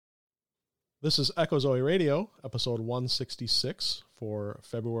This is Echo Zoe Radio, episode 166 for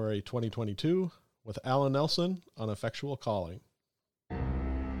February 2022 with Alan Nelson on Effectual Calling.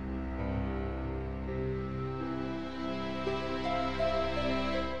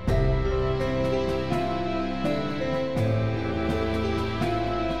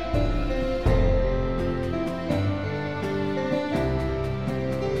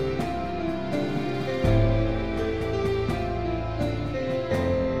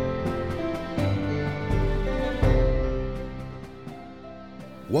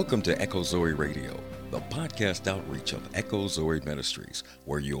 Welcome to Echo Zoe Radio, the podcast outreach of Echo Zoe Ministries,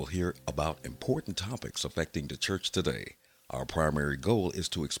 where you'll hear about important topics affecting the church today. Our primary goal is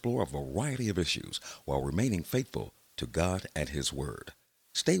to explore a variety of issues while remaining faithful to God and His Word.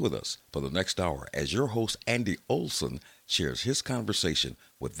 Stay with us for the next hour as your host, Andy Olson, shares his conversation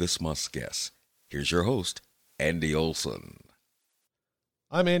with this month's guest. Here's your host, Andy Olson.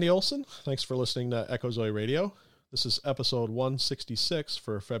 I'm Andy Olson. Thanks for listening to Echo Zoe Radio. This is episode 166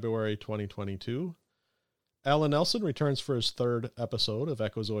 for February 2022. Alan Nelson returns for his third episode of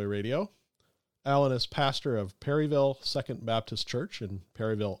Echo Zoe Radio. Alan is pastor of Perryville Second Baptist Church in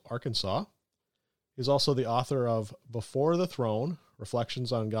Perryville, Arkansas. He's also the author of Before the Throne,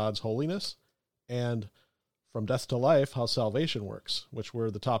 Reflections on God's Holiness, and From Death to Life, How Salvation Works, which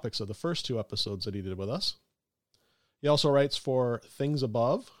were the topics of the first two episodes that he did with us. He also writes for Things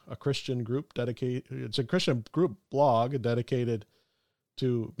Above, a Christian group it's a Christian group blog dedicated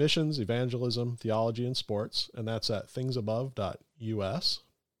to missions, evangelism, theology, and sports, and that's at thingsabove.us.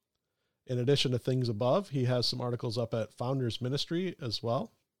 In addition to Things Above, he has some articles up at Founders Ministry as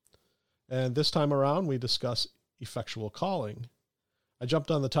well. And this time around, we discuss effectual calling. I jumped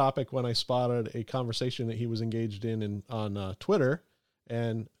on the topic when I spotted a conversation that he was engaged in on Twitter,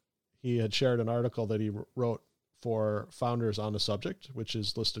 and he had shared an article that he wrote for Founders on the subject, which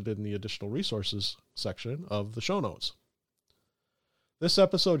is listed in the additional resources section of the show notes. This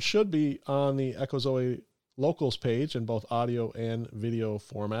episode should be on the Echo Zoe Locals page in both audio and video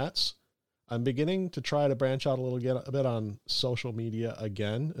formats. I'm beginning to try to branch out a bit on social media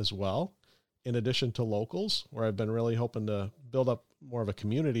again as well, in addition to Locals, where I've been really hoping to build up more of a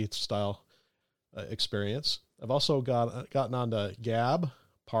community style experience. I've also gotten onto Gab,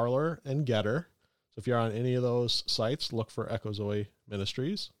 Parler, and Getter. So if you're on any of those sites, look for Echo Zoe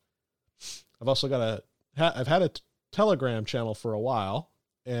Ministries. I've also I've had a Telegram channel for a while,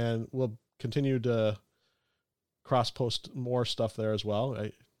 and we'll continue to cross-post more stuff there as well.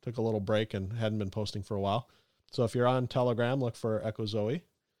 I took a little break and hadn't been posting for a while. So if you're on Telegram, look for Echo Zoe.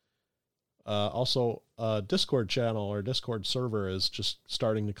 Also, a Discord channel or Discord server is just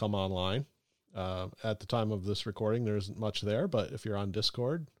starting to come online. At the time of this recording, there isn't much there, but if you're on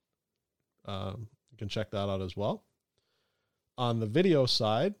Discord, you can check that out as well. On the video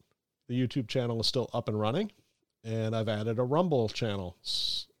side, the YouTube channel is still up and running, and I've added a Rumble channel.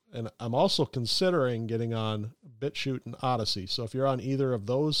 And I'm also considering getting on BitChute and Odyssey. So if you're on either of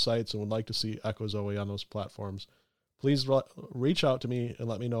those sites and would like to see Echo Zoe on those platforms, please reach out to me and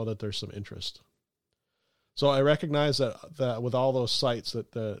let me know that there's some interest. So I recognize that with all those sites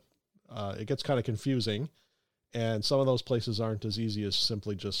that it gets kind of confusing, and some of those places aren't as easy as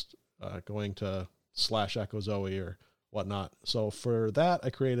simply just going to /Echo Zoe or whatnot. So for that, I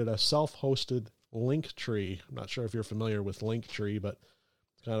created a self-hosted link tree. I'm not sure if you're familiar with Linktree, but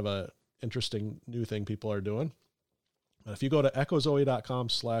it's kind of a interesting new thing people are doing. If you go to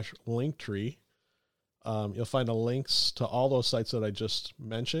echozoe.com/linktree, you'll find the links to all those sites that I just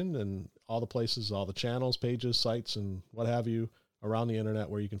mentioned and all the places, all the channels, pages, sites, and what have you around the internet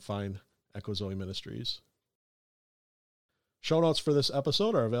where you can find Echo Zoe Ministries. Show notes for this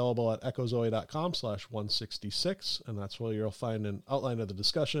episode are available at echozoe.com/166, and that's where you'll find an outline of the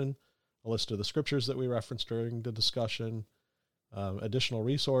discussion, a list of the scriptures that we referenced during the discussion, additional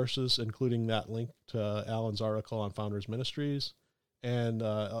resources, including that link to Alan's article on Founders Ministries, and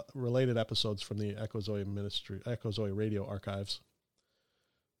related episodes from the Echo Zoe Radio archives.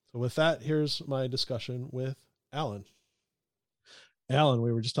 So with that, here's my discussion with Alan. Alan,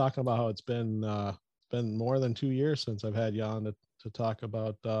 we were just talking about how it's been more than 2 years since I've had you on to talk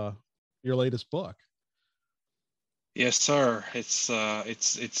about your latest book. Yes, sir.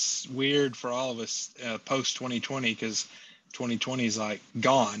 It's weird for all of us post 2020 because 2020 is like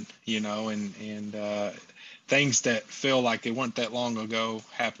gone, and things that feel like they weren't that long ago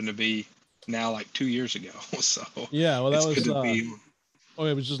happen to be now like 2 years ago. So yeah, well, that it's was good to be.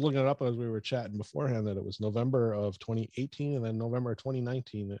 I was just looking it up as we were chatting beforehand that it was November of 2018 and then November of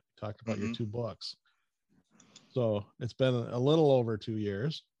 2019 that we talked about your two books. So it's been a little over 2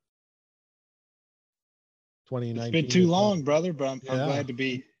 years. 2019. It's been too long, brother, but I'm glad to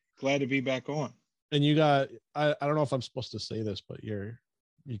be glad to be back on. And you got, I don't know if I'm supposed to say this, but you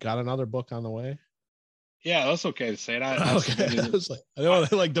got another book on the way. Yeah, that's okay to say it. I submitted it. I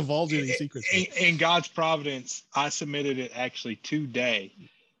don't want to divulge any secrets. In God's providence, I submitted it actually today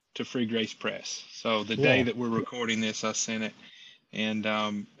to Free Grace Press. So the day that we're recording this, I sent it, and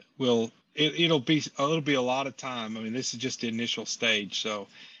it'll be a lot of time. I mean, this is just the initial stage. So,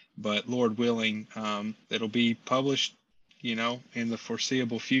 but Lord willing, it'll be published, in the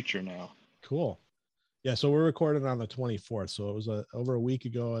foreseeable future now. Cool. Yeah, so we're recording on the 24th, so it was over a week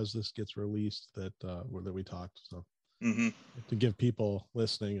ago as this gets released that we talked. So to give people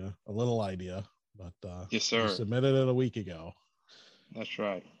listening a little idea, but yes, sir. We submitted it a week ago. That's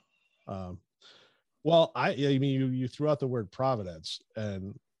right. Well, I mean, you threw out the word providence,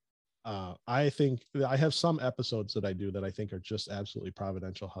 and I think I have some episodes that I do that I think are just absolutely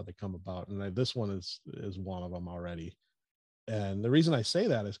providential how they come about, and this one is one of them already. And the reason I say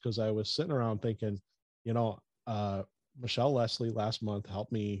that is because I was sitting around thinking, Michelle Leslie last month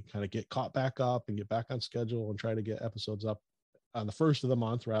helped me kind of get caught back up and get back on schedule and try to get episodes up on the first of the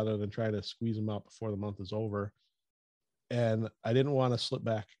month rather than try to squeeze them out before the month is over. And I didn't want to slip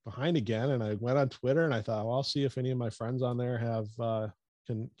back behind again. And I went on Twitter and I thought, well, I'll see if any of my friends on there have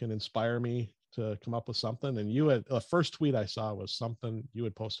can inspire me to come up with something. And the first tweet I saw was something you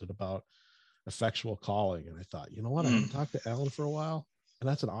had posted about effectual calling. And I thought, you know what? I haven't talked to Alan for a while, and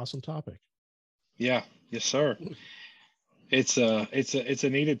that's an awesome topic. Yeah. Yes, sir. It's a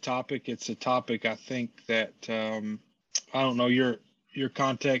needed topic. It's a topic I think that I don't know your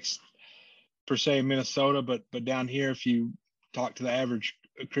context per se in Minnesota, but down here, if you talk to the average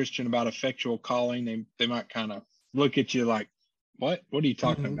Christian about effectual calling, they might kind of look at you like, what are you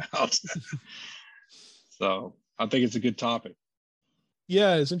talking about? So I think it's a good topic.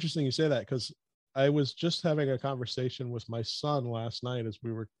 Yeah, it's interesting you say that, because I was just having a conversation with my son last night as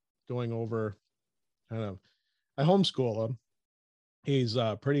we were going over I homeschool him. He's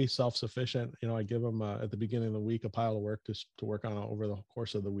pretty self-sufficient. I give him at the beginning of the week a pile of work to work on over the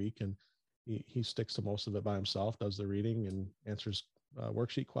course of the week, and he sticks to most of it by himself, does the reading and answers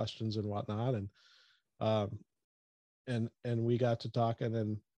worksheet questions and whatnot. And we got to talking,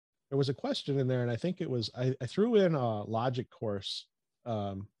 and there was a question in there, and I think it was I threw in a logic course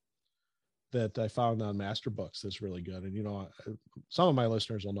that I found on Master Books that's really good. And some of my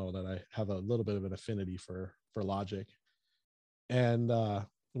listeners will know that I have a little bit of an affinity for logic, and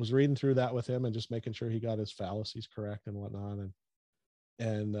was reading through that with him and just making sure he got his fallacies correct and whatnot.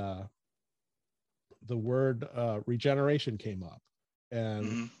 And the word regeneration came up,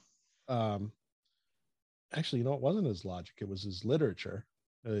 and actually, it wasn't his logic; it was his literature.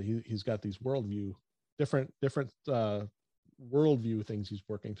 He's got these different worldview things he's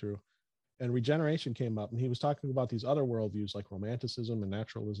working through, and regeneration came up, and he was talking about these other worldviews like romanticism and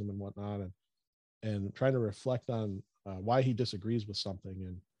naturalism and whatnot, and trying to reflect on why he disagrees with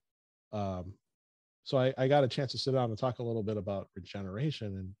something. And so I got a chance to sit down and talk a little bit about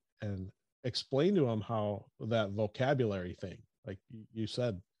regeneration and explain to him how that vocabulary thing, like you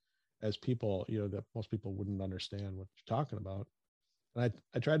said, as people, that most people wouldn't understand what you're talking about. And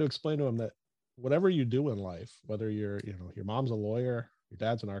I tried to explain to him that whatever you do in life, whether your mom's a lawyer, your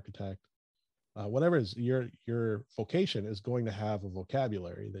dad's an architect, whatever it is, your vocation is going to have a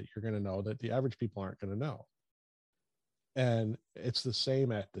vocabulary that you're going to know that the average people aren't going to know. And it's the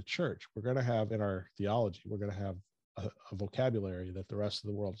same at the church. We're going to have in our theology, we're going to have a vocabulary that the rest of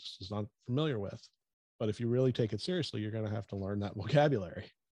the world is not familiar with. But if you really take it seriously, you're going to have to learn that vocabulary.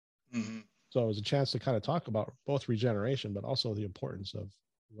 So it was a chance to kind of talk about both regeneration, but also the importance of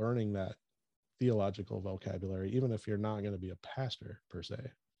learning that theological vocabulary, even if you're not going to be a pastor per se.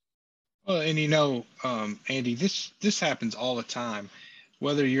 Well, and Andy, this happens all the time,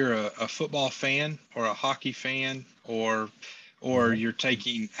 whether you're a football fan or a hockey fan, or you're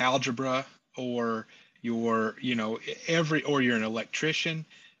taking algebra, or you're you're an electrician.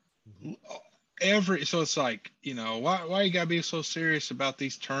 So it's like, why you gotta be so serious about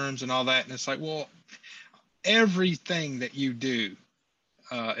these terms and all that? And it's like, well, everything that you do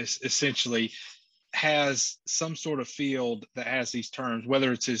is essentially has some sort of field that has these terms,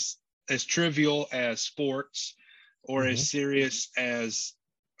 whether it's as trivial as sports or as serious as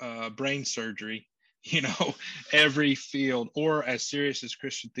brain surgery. Every field, or as serious as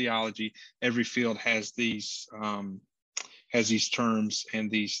Christian theology, every field has these terms and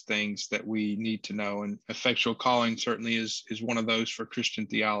these things that we need to know. And effectual calling certainly is one of those for Christian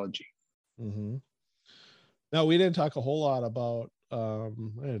theology. Now, we didn't talk a whole lot about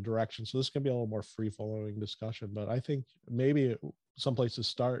direction, so this can be a little more free-flowing discussion, but I think maybe some place to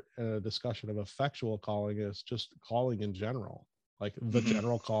start a discussion of effectual calling is just calling in general. like the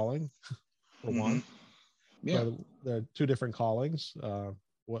general calling for one. Yeah. So there are two different callings.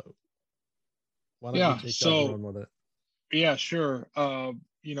 What? Why don't you Yeah. take that and So, run with it? yeah, sure.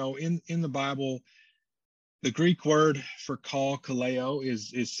 In the Bible, the Greek word for call, kaleo,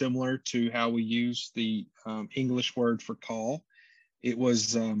 is similar to how we use the English word for call. It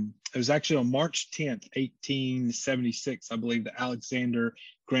was actually on March 10th, 1876, I believe, that Alexander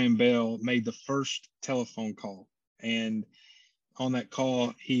Graham Bell made the first telephone call. And on that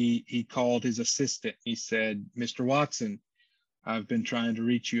call, he called his assistant. He said, "Mr. Watson, I've been trying to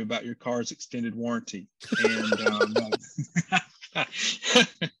reach you about your car's extended warranty." And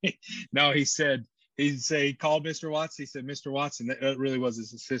no, he called Mr. Watson. He said, "Mr. Watson," that really was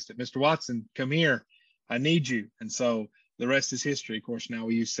his assistant. "Mr. Watson, come here. I need you." And so the rest is history. Of course, now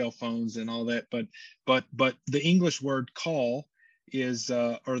we use cell phones and all that. But the English word call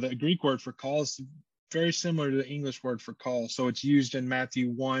or the Greek word for call is very similar to the English word for call. So it's used in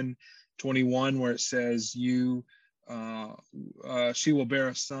Matthew 1:21, where it says, she will bear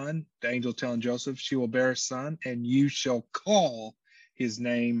a son, the angel telling Joseph, she will bear a son, and you shall call his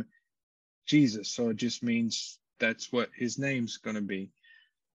name Jesus. So it just means that's what his name's going to be.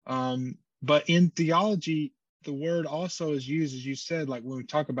 But in theology, the word also is used, as you said, like when we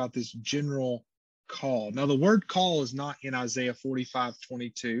talk about this general call. Now, the word call is not in Isaiah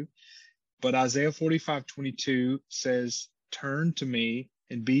 45:22, but Isaiah 45:22 says, "Turn to me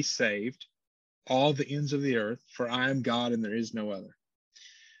and be saved, all the ends of the earth, for I am God and there is no other."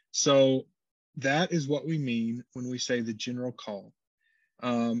 So that is what we mean when we say the general call.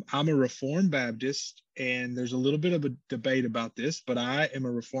 I'm a Reformed Baptist, and there's a little bit of a debate about this, but I am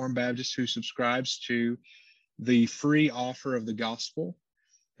a Reformed Baptist who subscribes to the free offer of the gospel.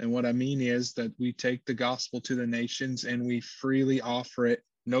 And what I mean is that we take the gospel to the nations and we freely offer it,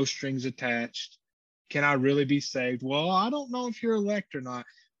 no strings attached. Can I really be saved? Well, I don't know if you're elect or not.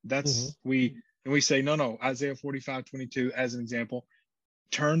 We say, no, Isaiah 45:22 as an example,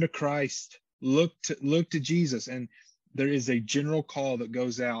 turn to Christ, look to Jesus. And there is a general call that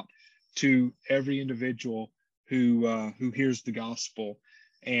goes out to every individual who hears the gospel.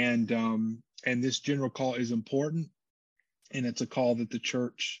 And this general call is important. And it's a call that the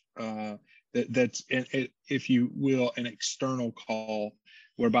church, that's, if you will, an external call,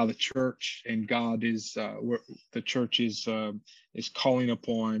 whereby the church and God where the church is calling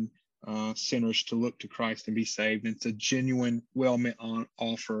upon sinners to look to Christ and be saved. And it's a genuine, well-meant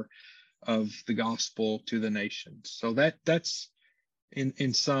offer of the gospel to the nations. So that's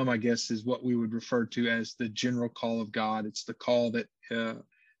in sum, I guess, is what we would refer to as the general call of God. It's the call that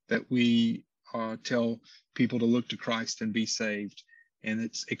we tell people to look to Christ and be saved, and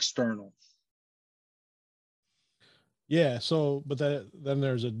it's external. Yeah. So, but then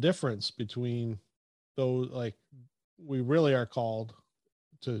there's a difference between those. Like, we really are called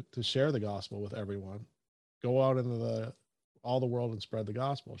to share the gospel with everyone. Go out into all the world and spread the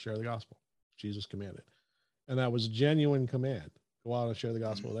gospel. Share the gospel. Jesus commanded, and that was a genuine command. Go out and share the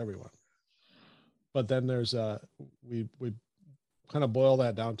gospel with everyone. But then there's we kind of boil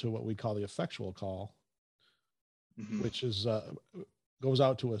that down to what we call the effectual call, which is goes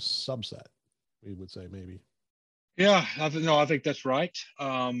out to a subset, we would say, maybe. Yeah, I think that's right.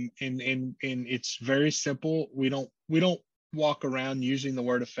 And it's very simple. We don't walk around using the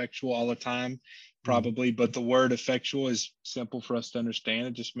word effectual all the time, probably, but the word effectual is simple for us to understand.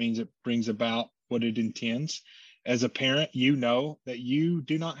 It just means it brings about what it intends. As a parent, you know that you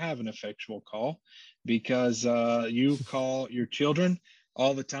do not have an effectual call, because you call your children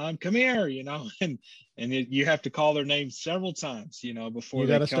all the time, "Come here," and you have to call their name several times, before You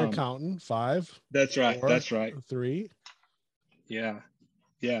they got to come. start counting 5. That's right. 4, That's right. 3. Yeah,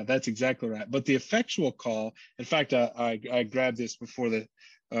 that's exactly right. But the effectual call, in fact, I grabbed this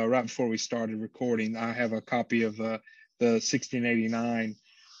right before we started recording. I have a copy of the 1689,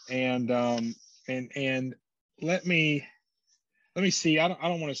 and let me see. I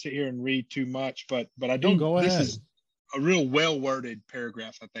don't want to sit here and read too much, but I do. Go this ahead. is a real well worded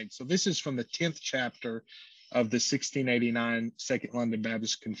paragraph, I think. So this is from the 10th chapter of the 1689 Second London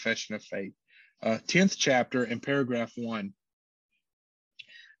Baptist Confession of Faith, 10th chapter, and paragraph 1.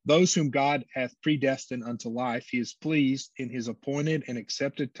 "Those whom God hath predestined unto life, he is pleased in his appointed and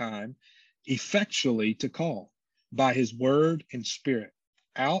accepted time effectually to call by his word and spirit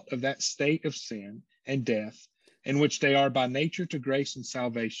out of that state of sin and death in which they are by nature to grace and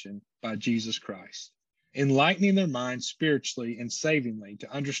salvation by Jesus Christ, enlightening their minds spiritually and savingly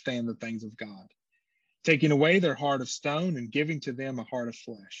to understand the things of God, taking away their heart of stone and giving to them a heart of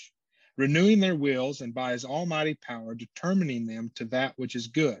flesh, renewing their wills, and by his almighty power determining them to that which is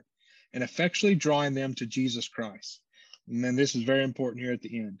good, and effectually drawing them to Jesus Christ, And then this is very important here at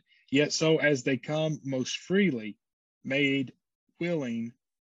the end. Yet so as they come most freely, made willing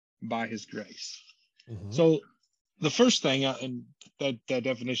by his grace. Mm-hmm. So the first thing, and that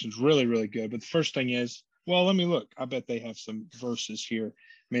definition is really, really good. But the first thing is, well, let me look. I bet they have some verses here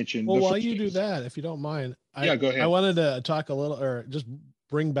mentioned. Well, while you do that, if you don't mind, go ahead. I wanted to talk a little, or just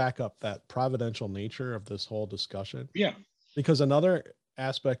bring back up that providential nature of this whole discussion. Yeah. Because another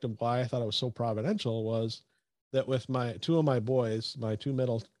aspect of why I thought it was so providential was that with my two of my boys, my two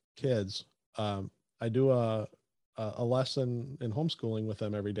middle kids, I do a lesson in homeschooling with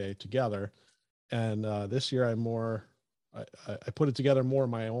them every day together. And this year I put it together more on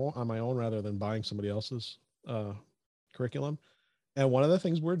my own rather than buying somebody else's curriculum. And one of the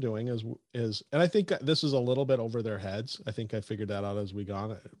things we're doing is, and I think this is a little bit over their heads. I think I figured that out as we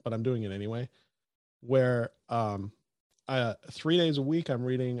gone, but I'm doing it anyway, where 3 days a week, I'm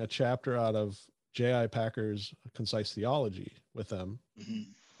reading a chapter out of J.I. Packer's Concise Theology with them.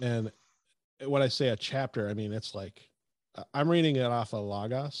 Mm-hmm. And when I say a chapter, I mean, it's like, I'm reading it off of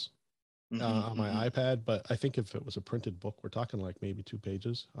Logos on my iPad, but I think if it was a printed book, we're talking like maybe 2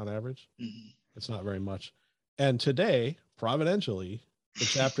 pages on average. Mm-hmm. It's not very much. And today, providentially, the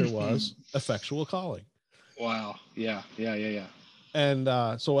chapter was Effectual Calling. Wow. Yeah. And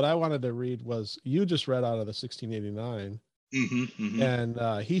so what I wanted to read was, you just read out of the 1689.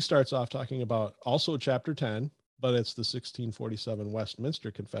 And he starts off talking about also chapter 10, but it's the 1647 Westminster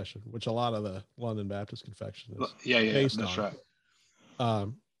Confession, which a lot of the London Baptist Confession is based that's on. Right.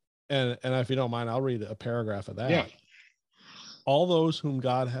 And if you don't mind, I'll read a paragraph of that. Yeah. All those whom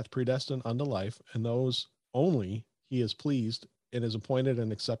God hath predestined unto life, and those only he is pleased in his appointed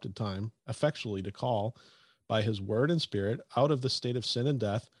and accepted time, effectually to call by his word and spirit out of the state of sin and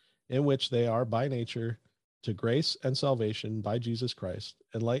death, in which they are by nature, to grace and salvation by Jesus Christ,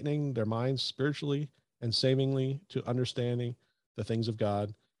 enlightening their minds spiritually and savingly to understanding the things of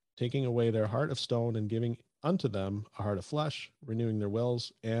God, taking away their heart of stone and giving unto them a heart of flesh, renewing their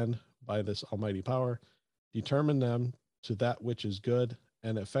wills, and by this almighty power, determine them to that which is good,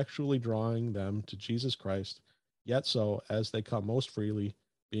 and effectually drawing them to Jesus Christ, yet so as they come most freely,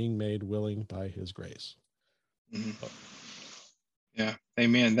 being made willing by his grace. Mm-hmm. Yeah.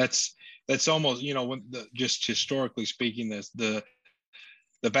 Amen. That's almost, when just historically speaking, the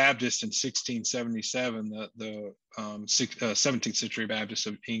Baptists in 1677, the 17th century Baptists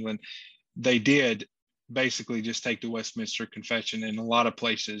of England, they did basically just take the Westminster Confession. In a lot of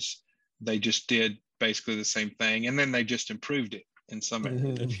places, they just did basically the same thing, and then they just improved it in some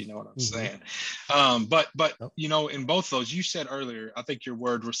areas, if you know what I'm saying. But in both those, you said earlier, I think your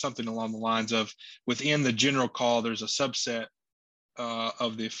word was something along the lines of, within the general call, there's a subset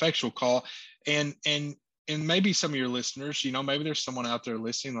of the effectual call, and maybe some of your listeners, maybe there's someone out there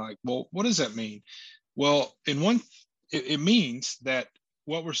listening like, well, what does that mean? Well, it means that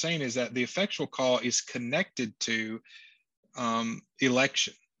what we're saying is that the effectual call is connected to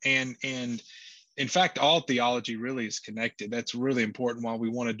election, and in fact, all theology really is connected. That's really important while we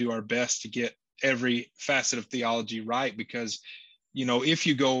want to do our best to get every facet of theology right, because if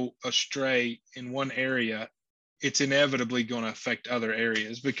you go astray in one area, it's inevitably going to affect other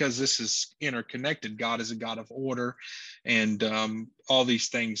areas, because this is interconnected. God is a God of order, and all these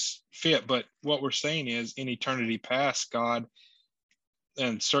things fit. But what we're saying is, in eternity past, God,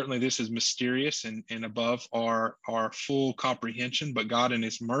 and certainly this is mysterious and above our full comprehension, but God in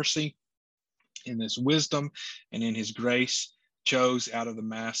his mercy, in his wisdom, and in his grace, chose out of the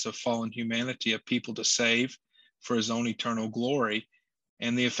mass of fallen humanity a people to save for his own eternal glory.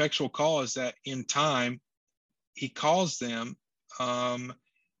 And the effectual call is that in time, he calls them,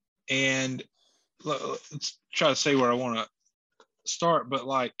 and let's try to say where I want to start, but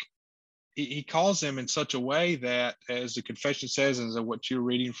like, he calls them in such a way that, as the confession says, and as what you're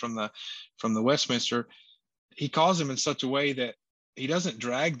reading from the Westminster, he calls them in such a way that he doesn't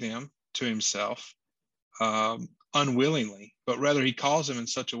drag them to himself unwillingly, but rather he calls them in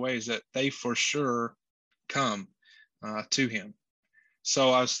such a way as that they for sure come to him.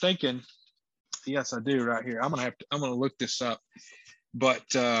 So I was thinking, yes, I do right here. I'm gonna look this up, but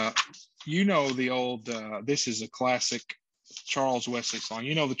the old this is a classic Charles Wesley song.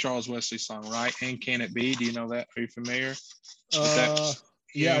 You know the Charles Wesley song, right? And Can It Be? Do you know that? Are you familiar?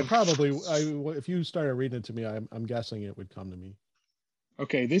 Yeah, I probably. If you started reading it to me, I'm guessing it would come to me.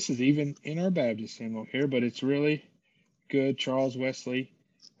 Okay, this is even in our Baptist hymnal here, but it's really good. Charles Wesley,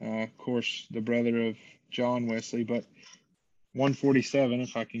 of course, the brother of John Wesley, but 147,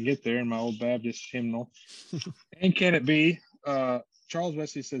 if I can get there in my old Baptist hymnal. And Can It Be? Charles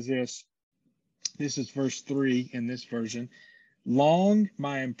Wesley says this. This is verse 3 in this version. Long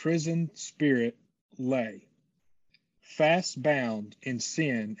my imprisoned spirit lay, fast bound in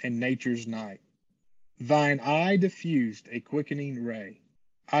sin and nature's night. Thine eye diffused a quickening ray.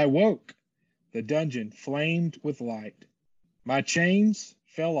 I woke, the dungeon flamed with light. My chains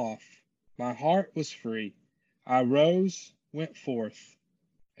fell off, my heart was free. I rose, went forth,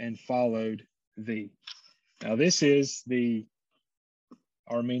 and followed thee. Now, this is the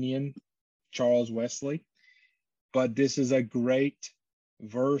Armenian Charles Wesley, but this is a great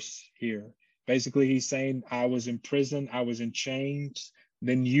verse here. Basically, he's saying, I was in prison, I was in chains,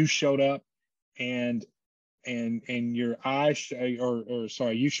 then you showed up, and your eyes, or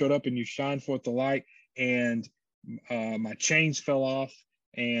sorry, you showed up and you shined forth the light, and my chains fell off,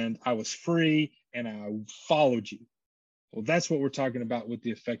 and I was free, and I followed you. Well, that's what we're talking about with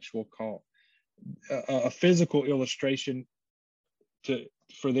the effectual call. A physical illustration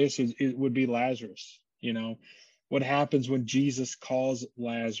for this it would be Lazarus. You know, what happens when Jesus calls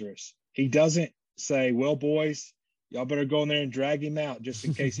Lazarus? He doesn't say, well, boys, y'all better go in there and drag him out just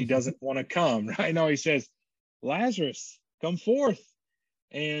in case he doesn't want to come, right? No, he says, Lazarus, come forth.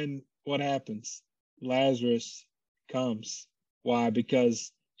 And what happens? Lazarus comes. Why?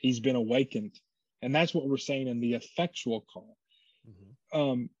 Because he's been awakened. And that's what we're saying in the effectual call.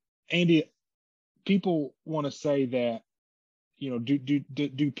 Mm-hmm. Andy, people want to say that, you know,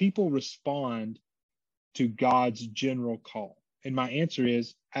 do people respond to God's general call? And my answer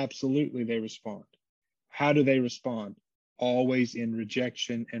is absolutely they respond. How do they respond? Always in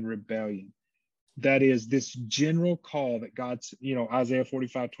rejection and rebellion. That is this general call that God's, you know, Isaiah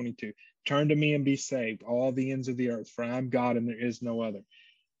 45:22, turn to me and be saved, all the ends of the earth, for I'm God and there is no other.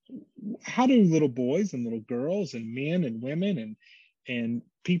 How do little boys and little girls and men and women and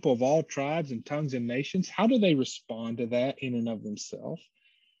people of all tribes and tongues and nations, how do they respond to that in and of themselves?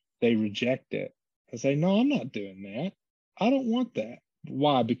 They reject it. They say, no, I'm not doing that. I don't want that.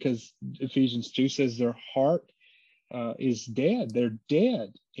 Why? Because Ephesians 2 says their heart is dead. They're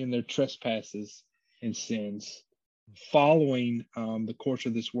dead in their trespasses and sins, following the course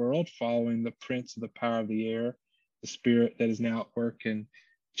of this world, following the prince of the power of the air, the spirit that is now at work in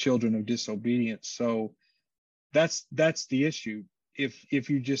children of disobedience. So that's the issue. If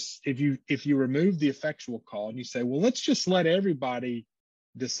you remove the effectual call and you say, well, let's just let everybody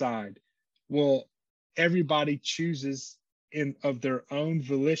decide. Well, everybody chooses of their own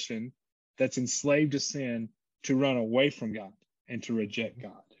volition that's enslaved to sin to run away from God and to reject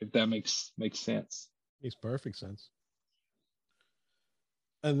God, if that makes sense. Makes perfect sense.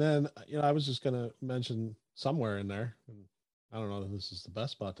 And then, you know, I was just going to mention somewhere in there, and I don't know if this is the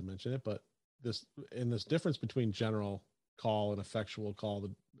best spot to mention it, but this difference between general call and effectual call,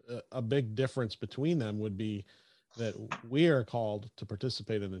 a big difference between them would be that we are called to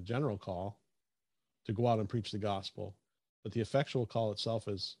participate in a general call to go out and preach the gospel, but the effectual call itself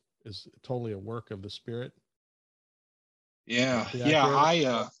is totally a work of the Spirit. And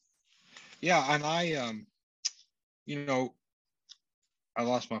you know, I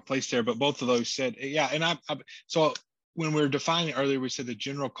lost my place there, but both of those said, yeah. And so when we were defining earlier, we said the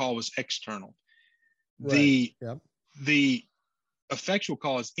general call was external. Right. The effectual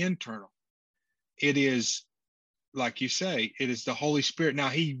call is internal. It is, like you say, it is the Holy Spirit. Now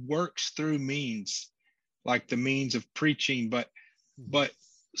he works through means, like the means of preaching, but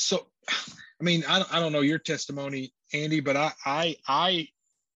so, I mean, I don't know your testimony, Andy, but I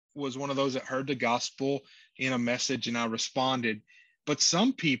was one of those that heard the gospel in a message and I responded. But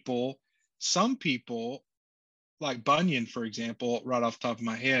some people, like Bunyan, for example, right off the top of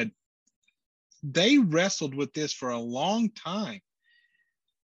my head, they wrestled with this for a long time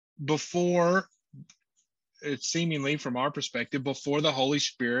before, seemingly from our perspective, before the Holy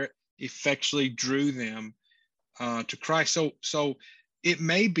Spirit effectually drew them to Christ. So it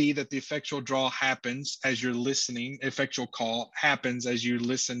may be that the effectual draw happens as you're listening. Effectual call happens as you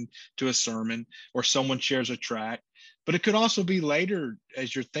listen to a sermon or someone shares a tract. But it could also be later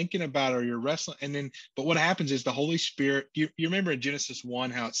as you're thinking about it or you're wrestling. And then, but what happens is the Holy Spirit, you remember in Genesis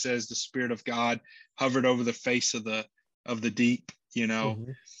 1, how it says the Spirit of God hovered over the face of the deep, you know?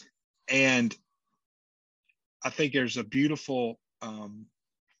 Mm-hmm. And I think there's a beautiful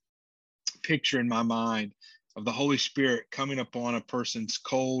picture in my mind of the Holy Spirit coming upon a person's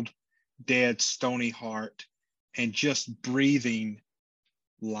cold, dead, stony heart and just breathing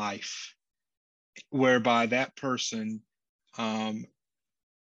life, whereby that person,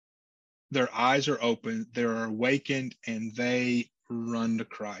 their eyes are open, they're awakened, and they run to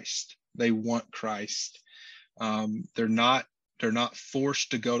Christ. They want Christ. They're not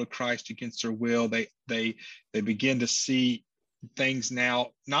forced to go to Christ against their will. They begin to see things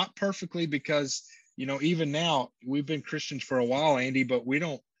now, not perfectly, because, you know, even now we've been Christians for a while, Andy, but we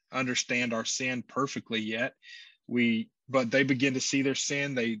don't understand our sin perfectly yet. but they begin to see their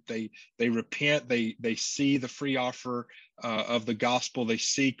sin. They repent. They see the free offer of the gospel. They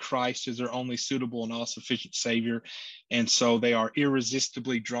see Christ as their only suitable and all sufficient Savior, and so they are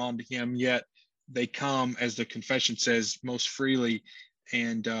irresistibly drawn to Him. Yet they come, as the confession says, most freely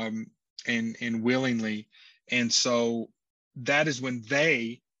and willingly, and so that is when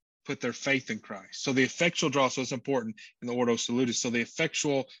they put their faith in Christ. So the effectual draw. So it's important in the Ordo Salutis. So the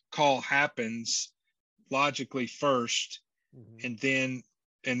effectual call happens logically first, and then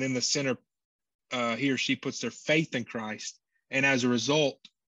the sinner, he or she puts their faith in Christ, and as a result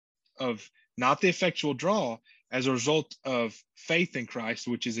of not the effectual draw, as a result of faith in Christ,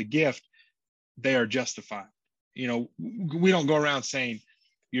 which is a gift, they are justified. We don't go around saying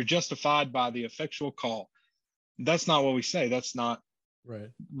you're justified by the effectual call. That's not what we say. That's not right.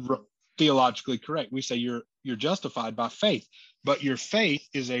 Theologically correct. We say you're justified by faith, but your faith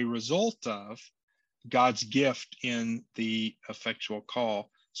is a result of God's gift in the effectual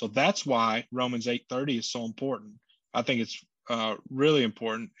call. So that's why Romans 8:30 is so important. I think it's really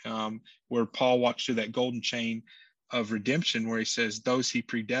important, where Paul walks through that golden chain of redemption, where he says, those he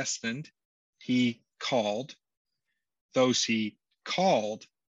predestined, he called. Those he called,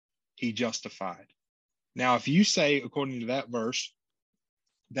 he justified. Now, if you say, according to that verse,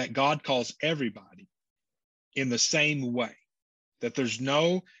 that God calls everybody in the same way, that there's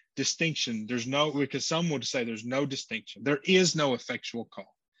no distinction, because some would say there's no distinction. There is no effectual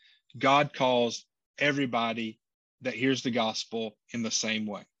call. God calls everybody that hears the gospel in the same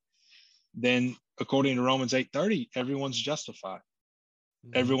way. Then, according to Romans 8:30, everyone's justified.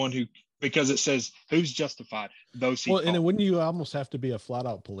 Everyone because it says, who's justified? Those he called. And wouldn't you almost have to be a flat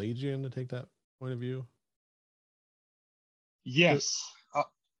out Pelagian to take that point of view? Yes.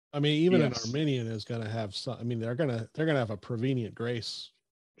 I mean, even an Arminian is going to have some. I mean, they're going to have a prevenient grace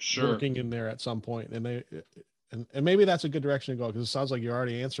working in there at some point, and maybe that's a good direction to go, because it sounds like you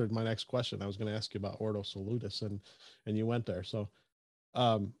already answered my next question. I was going to ask you about Ordo Salutis, and you went there. So,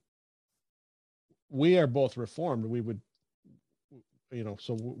 we are both Reformed. We would,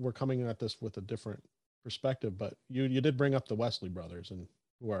 so we're coming at this with a different perspective. But you did bring up the Wesley brothers, and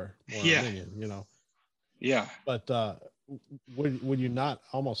who are more Arminian, Yeah. But would you not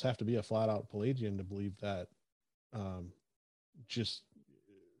almost have to be a flat out Pelagian to believe that? I'm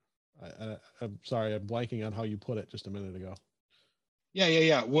sorry, I'm blanking on how you put it just a minute ago.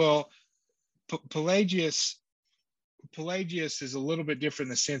 Yeah. Well, Pelagius is a little bit different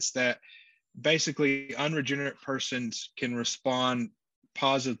in the sense that basically unregenerate persons can respond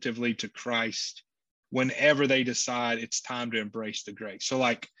positively to Christ whenever they decide it's time to embrace the grace. So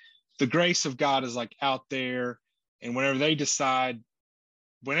like the grace of God is like out there, and whenever they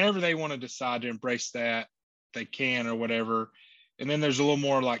want to decide to embrace that, they can, or whatever. And then there's a little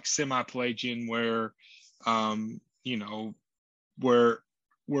more like semi-Pelagian where,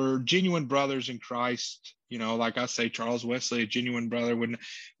 we're genuine brothers in Christ. Like I say, Charles Wesley, a genuine brother, would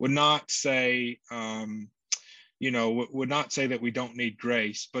not say, would not say that we don't need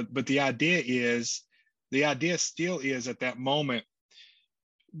grace. But the idea still is at that moment,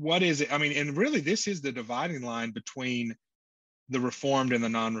 what is it? I mean, and really this is the dividing line between the Reformed and the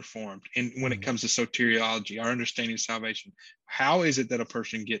non-Reformed. And when it comes to soteriology, our understanding of salvation, how is it that a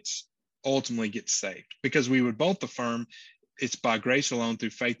person ultimately gets saved? Because we would both affirm it's by grace alone, through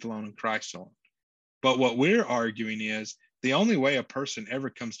faith alone, in Christ alone. But what we're arguing is the only way a person ever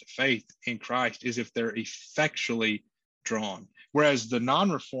comes to faith in Christ is if they're effectually drawn. Whereas the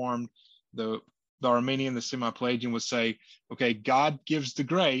non-Reformed, the Arminian, the semi-Pelagian would say, okay, God gives the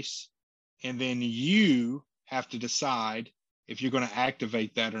grace, and then you have to decide if you're going to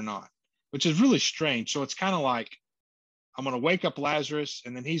activate that or not, which is really strange. So it's kind of like, I'm going to wake up Lazarus,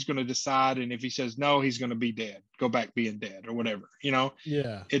 and then he's going to decide. And if he says no, he's going to be dead, go back being dead or whatever,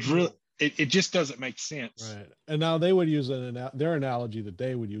 Yeah. It's really, it just doesn't make sense. Right. And now they would use their analogy that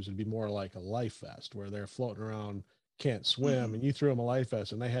they would use would be more like a life vest, where they're floating around, can't swim, and you threw them a life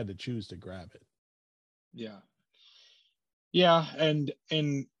vest and they had to choose to grab it. Yeah. Yeah. And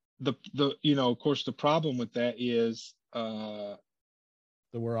the of course, the problem with that is, that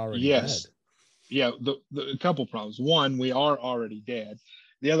we're already dead. Yeah, a couple problems. One, we are already dead.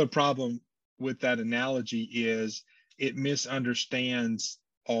 The other problem with that analogy is it misunderstands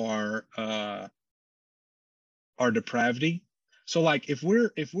our depravity. So like if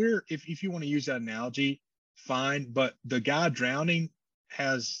you want to use that analogy, fine, but the guy drowning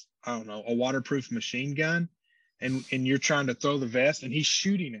has, I don't know, a waterproof machine gun, and you're trying to throw the vest and he's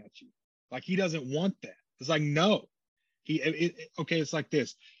shooting at you. Like he doesn't want that. It's like, no. It's like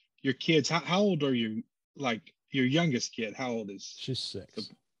this. Your kids, how old are you? Like your youngest kid, how old is? She's 6.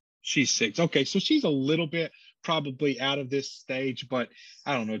 She's 6. Okay, so she's a little bit probably out of this stage, but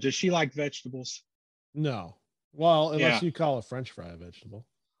I don't know. Does she like vegetables? No. Well, unless Yeah. you call a French fry a vegetable.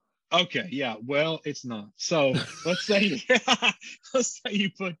 Okay. Yeah. Well, it's not. So let's say let's say you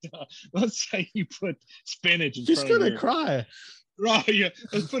put spinach in She's front of gonna your cry. right. Yeah.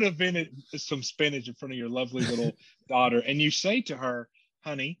 Let's put some spinach in front of your lovely little daughter, and you say to her,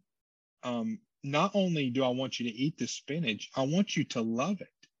 "Honey, not only do I want you to eat the spinach, I want you to love it.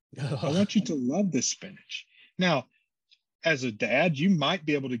 I want you to love the spinach." Now, as a dad, you might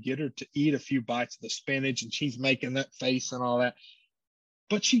be able to get her to eat a few bites of the spinach, and she's making that face and all that,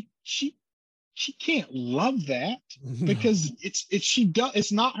 but she can't love that because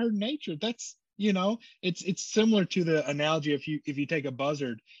it's not her nature. That's, it's similar to the analogy if you take a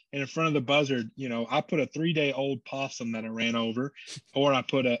buzzard, and in front of the buzzard, I put a 3-day-old possum that I ran over, or I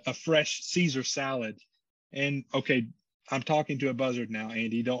put a fresh Caesar salad. And okay, I'm talking to a buzzard now,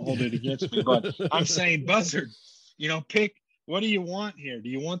 Andy, don't hold it against me, but I'm saying buzzard, pick, what do you want here? Do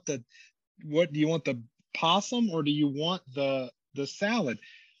you want the possum, or do you want the salad?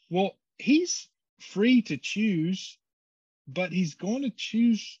 Well, he's free to choose, but he's going to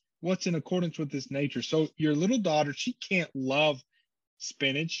choose what's in accordance with his nature. So your little daughter, she can't love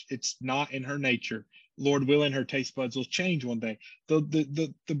spinach. It's not in her nature. Lord willing, her taste buds will change one day.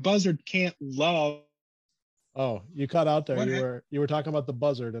 The buzzard can't love. Oh, you cut out there. What You were talking about the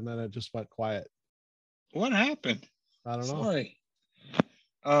buzzard, and then it just went quiet. What happened? I don't know. Sorry.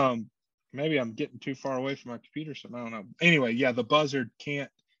 Maybe I'm getting too far away from my computer, so I don't know. Anyway, yeah, the buzzard can't.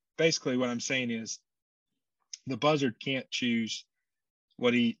 Basically, what I'm saying is, the buzzard can't choose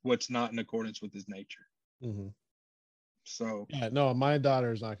what's not in accordance with his nature. Mm-hmm. So yeah, no, my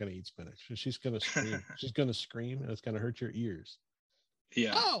daughter is not going to eat spinach. She's going to scream. She's going to scream, and it's going to hurt your ears.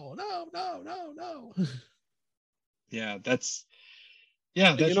 Yeah. Oh no. Yeah, that's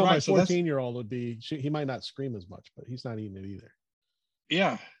my right. 14-year-old would be. He might not scream as much, but he's not eating it either.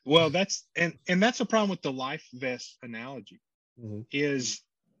 Yeah. Well, that's a problem with the life vest analogy. Mm-hmm. Is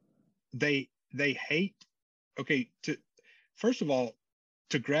they hate. Okay, first of all,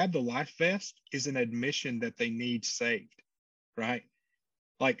 to grab the life vest is an admission that they need saved, right?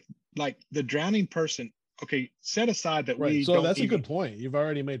 Like the drowning person. Okay, set aside that right. we. So that's a good point. You've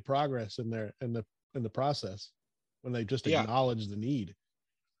already made progress in the process when they just acknowledge the need.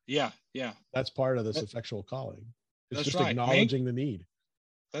 Yeah, yeah. That's part of this effectual calling. It's that's just right. Acknowledging the need.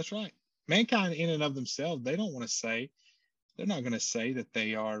 That's right. Mankind, in and of themselves, they don't want to say. They're not going to say that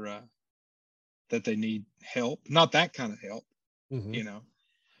they are. That they need help. Not that kind of help. Mm-hmm.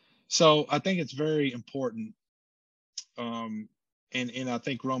 So I think it's very important. And I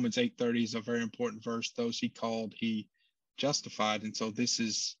think Romans 8:30 is a very important verse. Those he called, he justified. And so this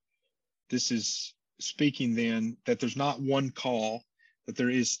is speaking then that there's not one call, that there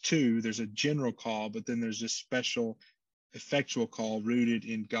is two. There's a general call, but then there's this special effectual call rooted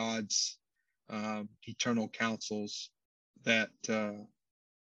in God's eternal counsels that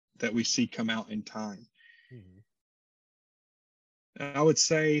we see come out in time. Mm-hmm. I would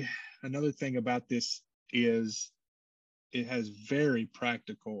say another thing about this is it has very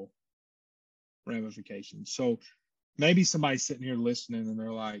practical ramifications. So maybe somebody's sitting here listening and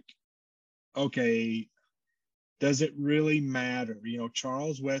they're like, okay, does it really matter?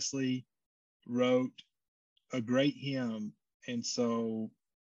 Charles Wesley wrote a great hymn. And so,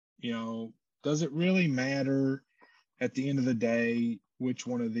 does it really matter at the end of the day which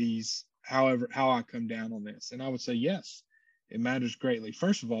one of these, how I come down on this? And I would say, yes, it matters greatly.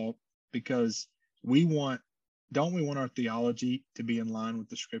 First of all, because don't we want our theology to be in line with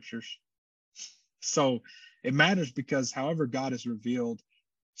the scriptures? So it matters because however God has revealed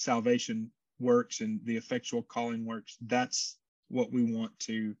salvation works and the effectual calling works, that's what we want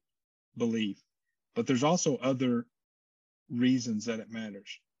to believe. But there's also other reasons that it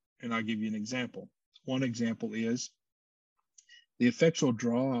matters. And I'll give you an example. One example is the effectual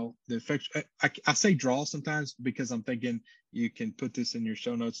draw. I say draw sometimes because I'm thinking you can put this in your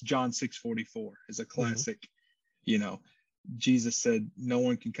show notes. John 6:44 is a classic. Mm-hmm. Jesus said, no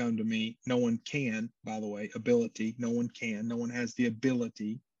one can come to me. No one can, by the way, ability. No one can. No one has the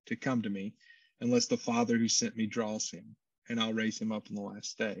ability to come to me unless the Father who sent me draws him, and I'll raise him up on the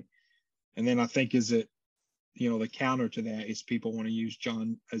last day. And then I think the counter to that is people want to use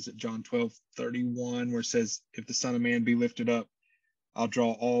John 12:31, where it says, if the Son of Man be lifted up, I'll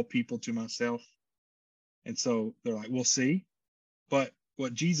draw all people to myself. And so they're like, we'll see. But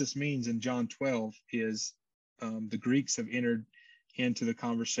what Jesus means in John 12 is the Greeks have entered into the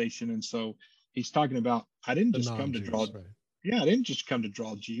conversation. And so he's talking about, I didn't just come to draw. Right. Yeah, I didn't just come to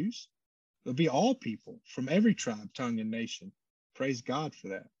draw Jews. It'll be all people from every tribe, tongue, and nation. Praise God for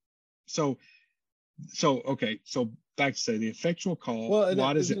that. So So back to say the effectual call. Well, and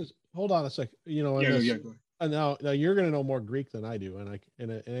Why does it? just, hold on a sec. You know, in Yeah, this, yeah, go ahead. and now you're going to know more Greek than I do, and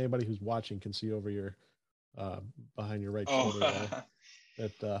anybody who's watching can see over your behind your right shoulder there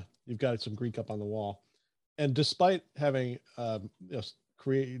that you've got some Greek up on the wall. And despite having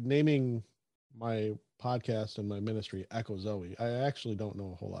naming my podcast and my ministry Echo Zoe, I actually don't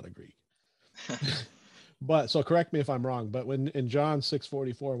know a whole lot of Greek. But so correct me if I'm wrong. But when in John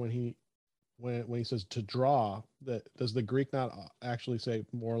 6:44, when he says to draw, that does the Greek not actually say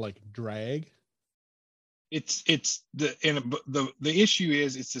more like drag? It's the issue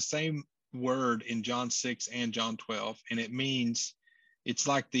is it's the same word in John 6 and John 12, and it means it's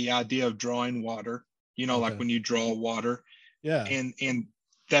like the idea of drawing water. You know, like when you draw water. Yeah. And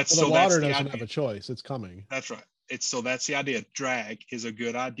that's well, the water that's doesn't have a choice. It's coming. That's right. That's the idea. Drag is a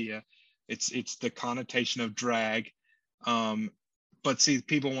good idea. It's the connotation of drag. But see,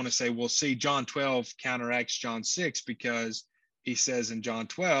 people want to say, well, see, John 12 counteracts John 6 because he says in John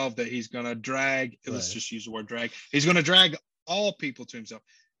 12 that he's going to drag, let's just use the word drag. He's going to drag all people to himself.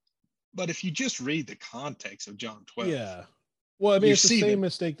 But if you just read the context of John 12. Yeah. Well, I mean, it's the same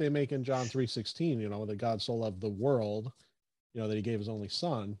mistake they make in John 3:16, you know, that God so loved the world, you know, that he gave his only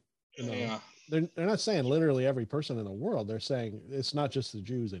son. You know, yeah. They're not saying literally every person in the world. They're saying it's not just the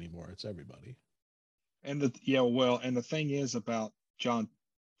Jews anymore. It's everybody. And the thing is about John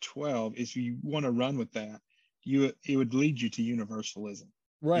 12 is you want to run with that, it would lead you to universalism.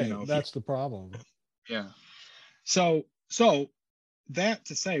 Right. You know, that's the problem. Yeah. So that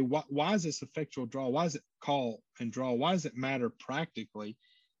to say, why is this effectual draw? Why is it call and draw? Why does it matter practically?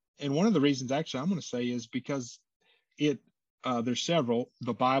 And one of the reasons actually I'm going to say is because there's several.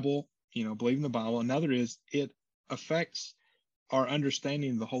 The Bible, you know, believing the Bible. Another is it affects our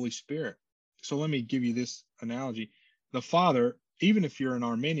understanding of the Holy Spirit. So let me give you this analogy. The Father, even if you're an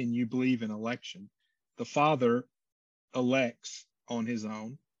Arminian, you believe in election. The Father elects on his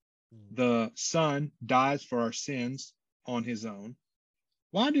own. The Son dies for our sins on his own.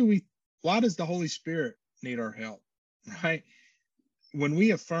 Why does the Holy Spirit need our help? Right? When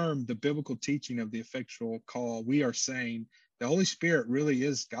we affirm the biblical teaching of the effectual call, we are saying the Holy Spirit really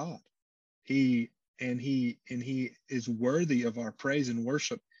is God. He is worthy of our praise and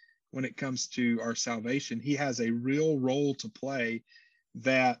worship when it comes to our salvation. He has a real role to play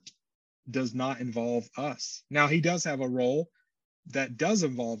that does not involve us. Now, he does have a role that does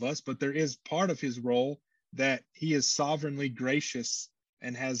involve us, but there is part of his role that he is sovereignly gracious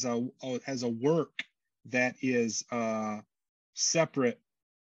and has a work that is separate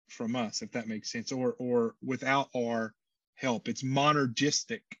from us, if that makes sense, or without our help. It's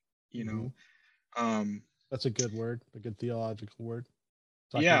monergistic, you know. That's a good word, a good theological word.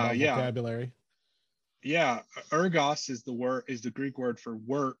 Talking about vocabulary. Yeah, ergos is the Greek word for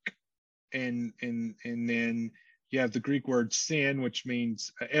work, and then you have the Greek word sin, which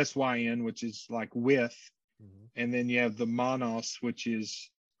means syn, which is like with, and then you have the monos, which is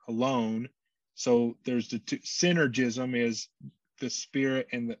alone. So there's the two. Synergism is the Spirit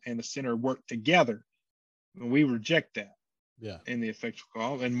and the sinner work together, and we reject that. Yeah. In the effectual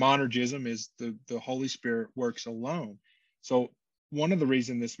call, and monergism is the Holy Spirit works alone. So one of the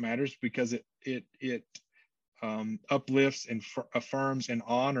reasons this matters because it uplifts and affirms and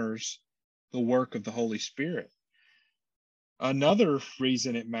honors the work of the Holy Spirit. Another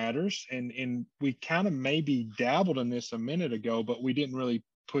reason it matters, and we kind of maybe dabbled in this a minute ago, but we didn't really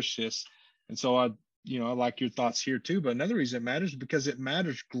push this. And so I like your thoughts here too. But another reason it matters because it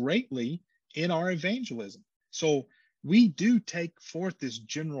matters greatly in our evangelism. So we do take forth this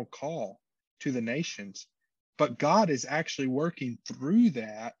general call to the nations, but God is actually working through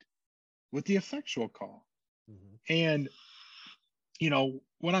that with the effectual call. And, you know,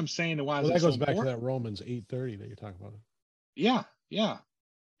 what I'm saying and why is that goes back to that Romans 8:30 that you're talking about. Yeah.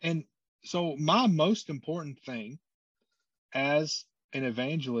 And so my most important thing as an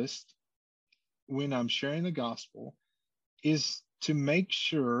evangelist when I'm sharing the gospel is to make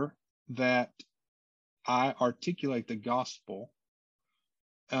sure that I articulate the gospel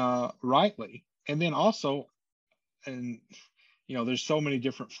rightly. And then also, and you know, there's so many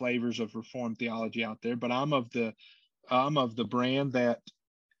different flavors of Reformed theology out there, but I'm of the brand that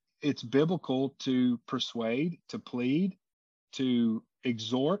it's biblical to persuade, to plead, to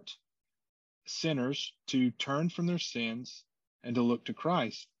exhort sinners to turn from their sins and to look to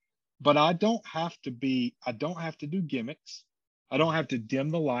Christ. But I don't have to do gimmicks. I don't have to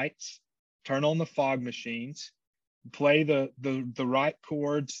dim the lights, turn on the fog machines, play the right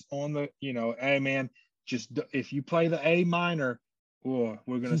chords on the, you know, hey man, just if you play the A minor, we're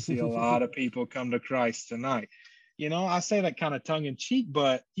going to see a lot of people come to Christ tonight. I say that kind of tongue in cheek,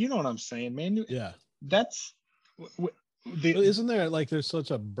 but you know what I'm saying, man. Yeah. That's But isn't there like there's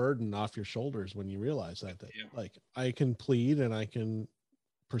such a burden off your shoulders when you realize that yeah. like I can plead and I can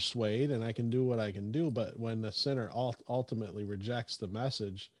persuade and I can do what I can do, but when the sinner ultimately rejects the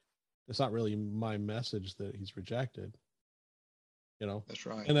message, it's not really my message that he's rejected, That's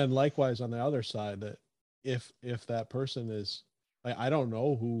right. And then likewise on the other side, that if that person is, I don't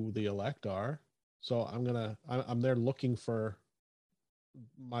know who the elect are, so I'm there looking for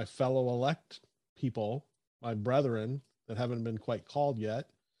my fellow elect people, my brethren that haven't been quite called yet,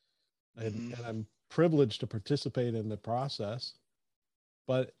 and I'm privileged to participate in the process.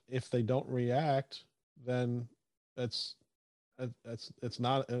 But if they don't react, then it's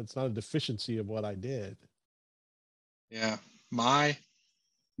not a deficiency of what I did. Yeah. My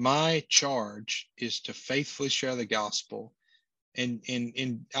charge is to faithfully share the gospel and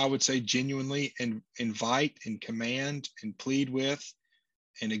I would say genuinely and invite and command and plead with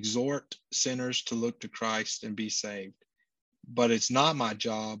and exhort sinners to look to Christ and be saved. But it's not my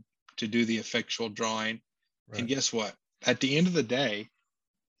job to do the effectual drawing. Right. And guess what? At the end of the day,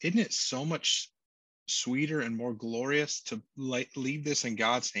 isn't it so much sweeter and more glorious to leave this in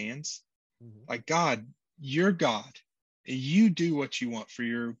God's hands? Mm-hmm. Like, God, you're God. You do what you want for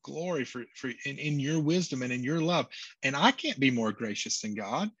your glory, for in your wisdom and in your love. And I can't be more gracious than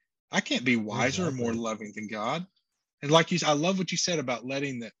God. I can't be wiser or more loving than God. And like I love what you said about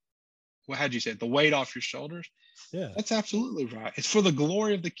letting how'd you say it? The weight off your shoulders. Yeah. That's absolutely right. It's for the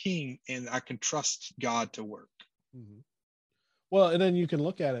glory of the King, and I can trust God to work. Mm-hmm. Well, and then you can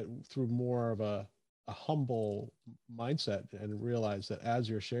look at it through more of a humble mindset and realize that as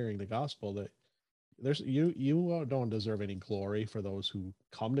you're sharing the gospel, that you don't deserve any glory for those who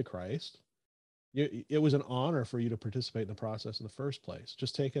come to Christ. It was an honor for you to participate in the process in the first place.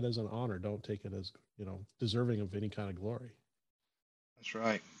 Just take it as an honor. Don't take it as, deserving of any kind of glory. That's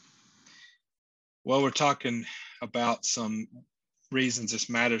right. Well, we're talking about some reasons this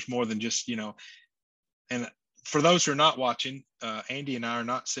matters more than just, and for those who are not watching, Andy and I are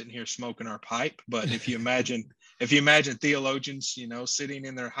not sitting here smoking our pipe, but if you imagine theologians, sitting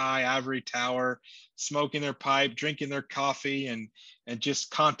in their high ivory tower, smoking their pipe, drinking their coffee, and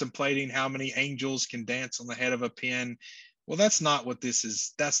just contemplating how many angels can dance on the head of a pin. Well, that's not what this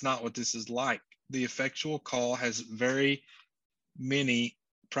is. That's not what this is like. The effectual call has very many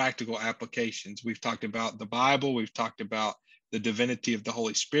practical applications. We've talked about the Bible. We've talked about the divinity of the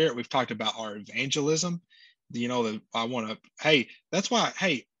Holy Spirit. We've talked about our evangelism. That's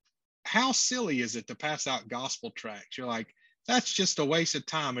why, how silly is it to pass out gospel tracts? You're like, that's just a waste of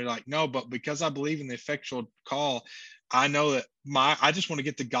time. You're like, no, but because I believe in the effectual call, I know that I just want to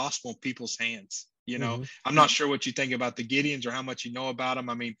get the gospel in people's hands. Mm-hmm. I'm not sure what you think about the Gideons or how much you know about them.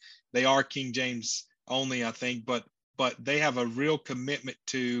 I mean, they are King James only, I think, but they have a real commitment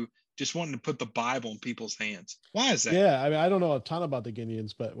to just wanting to put the Bible in people's hands. Why is that? Yeah, I mean, I don't know a ton about the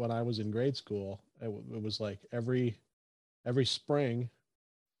Gideons, but when I was in grade school, it was like every spring,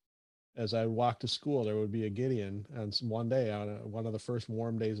 as I walked to school, there would be a Gideon, and one day on one of the first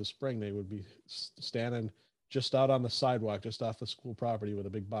warm days of spring, they would be standing just out on the sidewalk, just off the school property, with a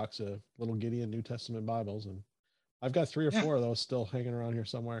big box of little Gideon New Testament Bibles, and I've got 3 or 4 of those still hanging around here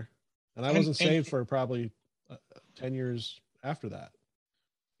somewhere, and I wasn't saved for probably 10 years after that.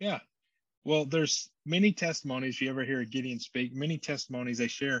 Yeah. Well, there's many testimonies. If you ever hear a Gideon speak, many testimonies they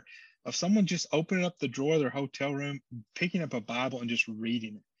share of someone just opening up the drawer of their hotel room, picking up a Bible and just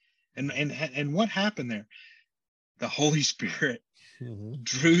reading it. And what happened there? The Holy Spirit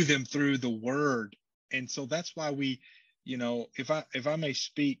drew them through the word. And so that's why we, if I may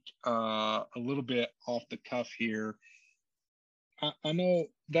speak a little bit off the cuff here, I know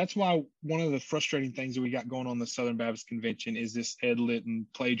that's why one of the frustrating things that we got going on the Southern Baptist Convention is this Ed Litton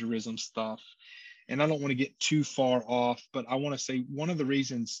plagiarism stuff. And I don't want to get too far off, but I want to say one of the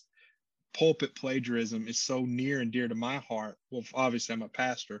reasons pulpit plagiarism is so near and dear to my heart. Well, obviously I'm a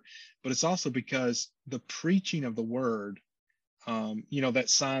pastor, but it's also because the preaching of the word, that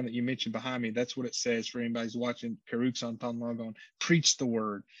sign that you mentioned behind me, that's what it says for anybody who's watching Karuk on Logon, preach the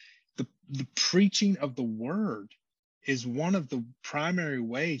word. The preaching of the word is one of the primary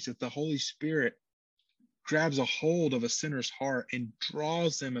ways that the Holy Spirit grabs a hold of a sinner's heart and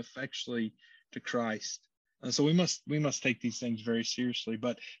draws them effectually to Christ. So we must take these things very seriously.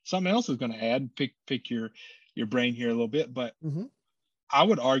 But something else I was going to add, pick your brain here a little bit, but I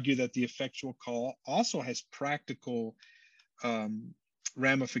would argue that the effectual call also has practical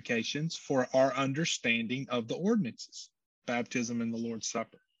ramifications for our understanding of the ordinances, baptism and the Lord's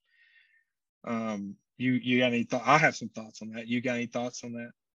Supper. You got any thought? I have some thoughts on that. You got any thoughts on that?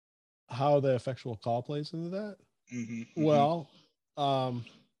 How the effectual call plays into that? Mm-hmm, mm-hmm. Well,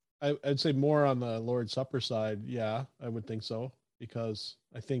 I'd say more on the Lord's Supper side. Yeah, I would think so, because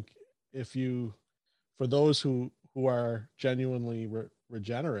I think if you, for those who are genuinely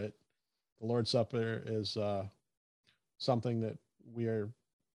regenerate, the Lord's Supper is something that we are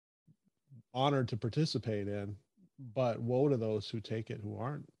honored to participate in. But woe to those who take it who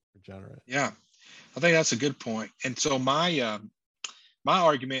aren't regenerate. Yeah, I think that's a good point. And so my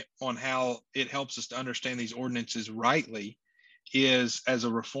argument on how it helps us to understand these ordinances rightly is, as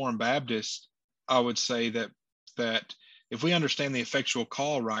a Reformed Baptist, I would say that if we understand the effectual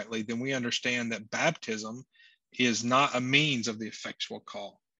call rightly, then we understand that baptism is not a means of the effectual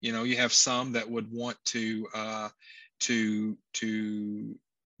call. You know, you have some that would want to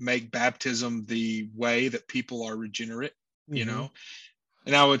make baptism the way that people are regenerate. You Mm-hmm. know,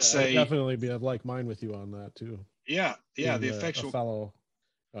 and I would Yeah, I would say, definitely be of like mind with you on that too. yeah, Being the a effectual, fellow,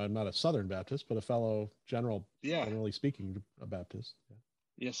 not a Southern Baptist, but a fellow yeah. generally speaking, a Baptist. Yeah.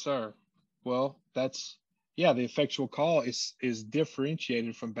 Yes, sir. Well, that's, yeah, the effectual call is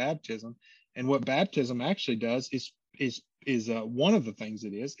differentiated from baptism, and what baptism actually does is one of the things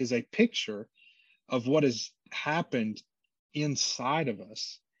it is a picture of what has happened inside of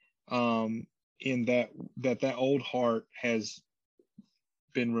us, in that old heart has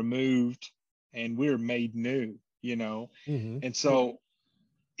been removed and we're made new. You know, Mm-hmm. and so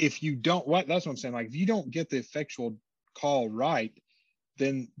if you don't, what that's what I'm saying. Like, if you don't get the effectual call right,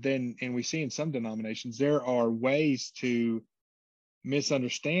 then and we see in some denominations there are ways to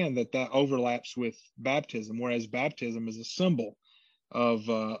misunderstand that overlaps with baptism, whereas baptism is a symbol of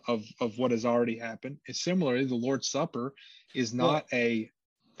what has already happened. And similarly, the Lord's Supper is Well, not a,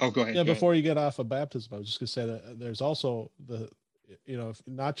 oh, go ahead, yeah. go ahead. Before you get off of baptism, I was just gonna say that there's also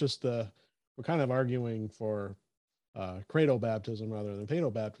not just we're kind of arguing for cradle baptism rather than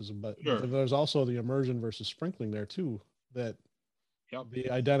paedo baptism, but Sure. there's also the immersion versus sprinkling there too. That Yep.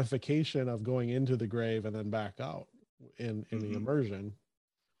 the identification of going into the grave and then back out in the Mm-hmm. immersion,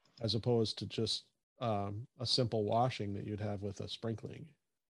 as opposed to just a simple washing that you'd have with a sprinkling.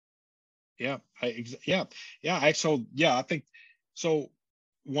 Yeah. I think so.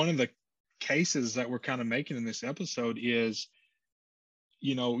 One of the cases that we're kind of making in this episode is,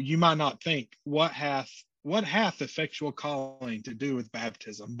 you might not think, what hath effectual calling to do with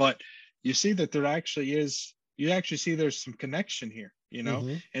baptism, but you see that there actually is, you actually see there's some connection here.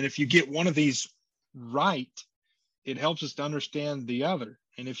 Mm-hmm. And if you get one of these right, it helps us to understand the other.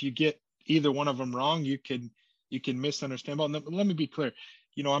 And if you get either one of them wrong, you can misunderstand. Well, let me be clear.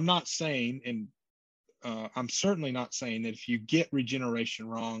 I'm not saying, and I'm certainly not saying that if you get regeneration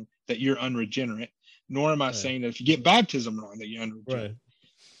wrong that you're unregenerate, nor am I Right. saying that if you get baptism wrong that you're unregenerate.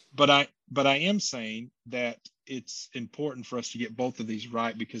 Right. But I am saying that it's important for us to get both of these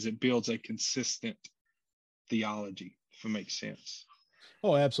right, because it builds a consistent theology, if it makes sense.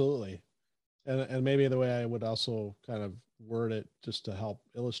 Oh, absolutely. And maybe the way I would also kind of word it, just to help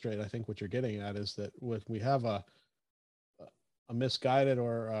illustrate, I think what you're getting at is that when we have a misguided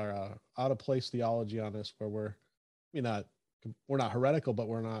or out of place theology on this, where we're not heretical, but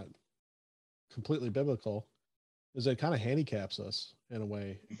we're not completely biblical, is it kind of handicaps us in a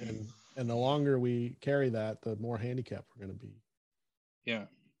way. Mm-hmm. And the longer we carry that, the more handicapped we're going to be. Yeah.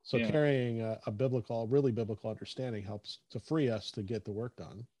 So Yeah. carrying really biblical understanding helps to free us to get the work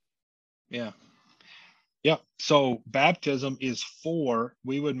done. Yeah. Yeah. So baptism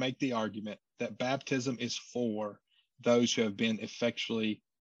we would make the argument that baptism is for those who have been effectually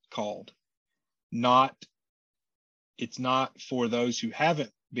called. It's not for those who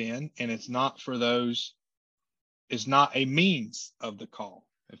haven't been, and it's not a means of the call,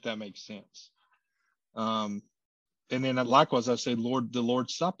 if that makes sense. And then likewise, I say, the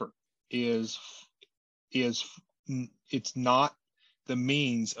Lord's Supper is it's not the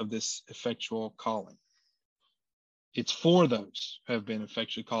means of this effectual calling. It's for those who have been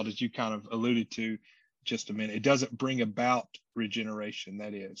effectually called, as you kind of alluded to just a minute. It doesn't bring about regeneration.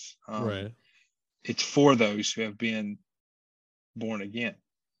 That is, Right. it's for those who have been born again.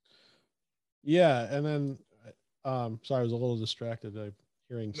 Yeah. And then, sorry, I was a little distracted. I'm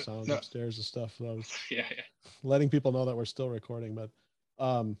hearing sounds No. upstairs and stuff. So I was Yeah. letting people know that we're still recording, but,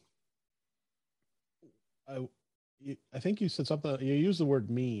 I think you said something, you used the word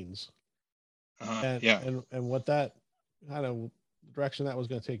means, Yeah. and what that kind of direction that was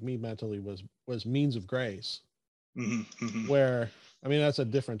going to take me mentally was means of grace. Mm-hmm, mm-hmm. Where, I mean, that's a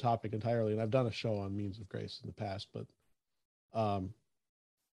different topic entirely, and I've done a show on means of grace in the past, but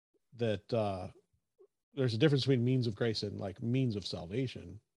there's a difference between means of grace and like means of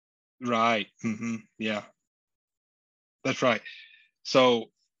salvation. Right. Mm-hmm. Yeah. That's right.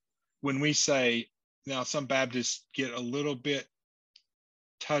 So when we say now some Baptists get a little bit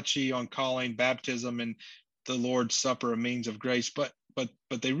touchy on calling baptism and the Lord's Supper a means of grace, but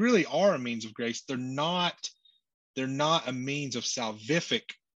they really are a means of grace. They're not a means of salvific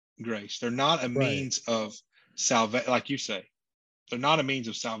grace. They're not a means of salvation, like you say. They're not a means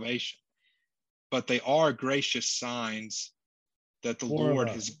of salvation, but they are gracious signs that the Lord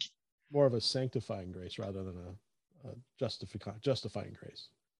has. More of a sanctifying grace rather than a justifying grace.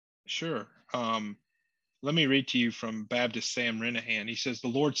 Sure. Let me read to you from Baptist Sam Renahan. He says, the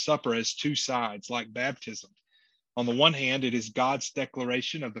Lord's Supper has two sides, like baptism. On the one hand, it is God's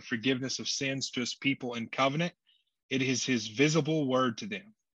declaration of the forgiveness of sins to his people in covenant. It is his visible word to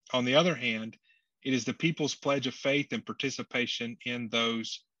them. On the other hand, it is the people's pledge of faith and participation in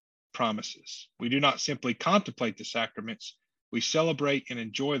those promises. We do not simply contemplate the sacraments, we celebrate and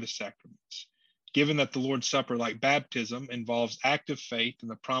enjoy the sacraments. Given that the Lord's Supper, like baptism, involves active faith and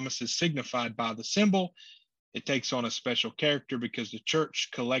the promises signified by the symbol, it takes on a special character because the church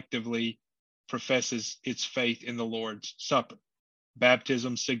collectively professes its faith in the Lord's Supper.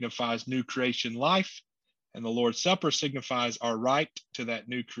 Baptism signifies new creation life, and the Lord's Supper signifies our right to that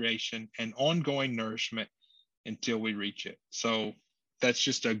new creation and ongoing nourishment until we reach it. So that's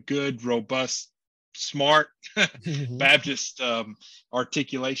just a good, robust, smart Baptist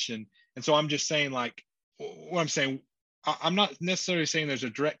articulation. And so I'm just saying, like, what I'm saying, I'm not necessarily saying there's a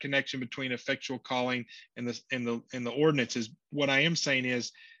direct connection between effectual calling and the ordinances. What I am saying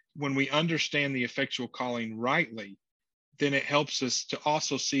is, when we understand the effectual calling rightly, then it helps us to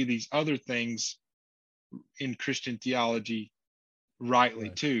also see these other things in Christian theology rightly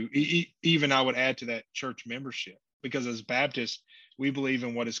too. Even I would add to that church membership, because as Baptists, we believe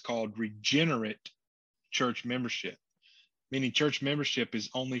in what is called regenerate church membership, meaning church membership is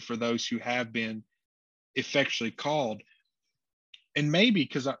only for those who have been effectually called. And maybe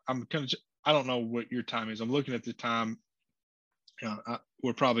because I'm kind of, I don't know what your time is. I'm looking at the time.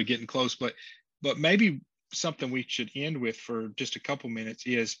 We're probably getting close, but maybe something we should end with for just a couple minutes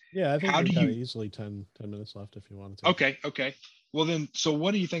is, I think how do you easily 10 minutes left if you wanted to. Okay. Well then, so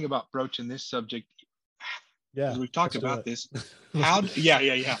what do you think about broaching this subject? Because we've talked about this. How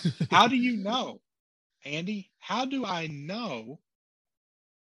do you know, Andy? How do I know?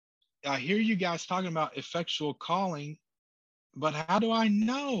 I hear you guys talking about effectual calling, but how do I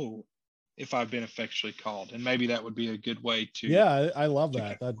know if I've been effectually called? And maybe that would be a good way to. Yeah, I love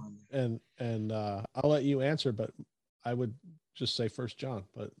that. And I'll let you answer, but I would just say 1 John.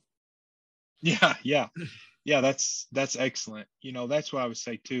 But yeah, that's excellent. That's what I would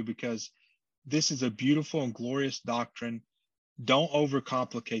say too, because this is a beautiful and glorious doctrine. Don't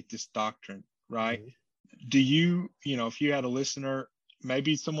overcomplicate this doctrine, right? Mm-hmm. Do you, if you had a listener,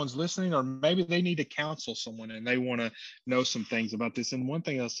 maybe someone's listening, or maybe they need to counsel someone and they want to know some things about this. And one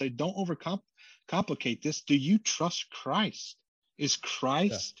thing I'll say, don't overcomplicate this. Do you trust Christ? Is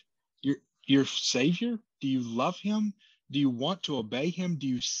Christ your Savior? Do you love him? Do you want to obey him? Do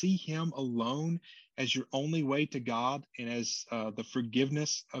you see him alone as your only way to God and as the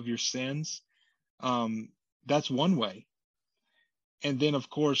forgiveness of your sins? That's one way. And then, of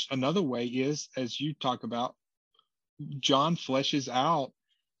course, another way is, as you talk about, John fleshes out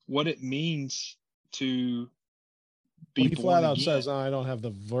what it means to be born again. He flat out says, I don't have the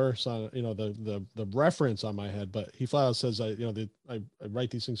verse on, the reference on my head, but he flat out says, I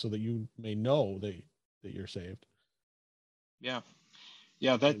write these things so that you may know that you're saved. Yeah.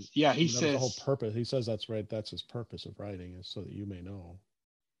 He says the whole purpose. He says that's right. That's his purpose of writing, is so that you may know.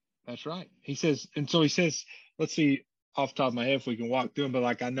 That's right. He says, and so he says, let's see off the top of my head if we can walk through them, but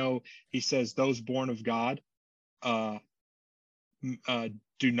like I know he says those born of God do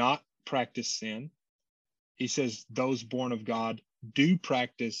not practice sin. He says those born of God do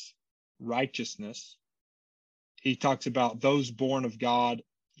practice righteousness. He talks about those born of God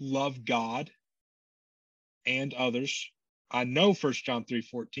love God and others. I know 1 John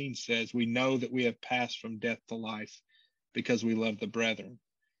 3:14 says we know that we have passed from death to life because we love the brethren.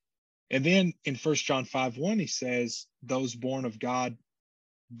 And then in 1 John 5:1 he says those born of God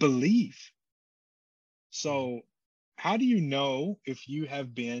believe. So how do you know if you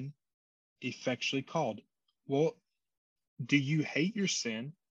have been effectually called? Well, do you hate your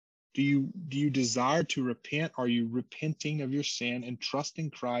sin? Do you desire to repent? Are you repenting of your sin and trusting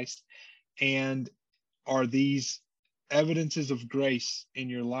Christ? And are these evidences of grace in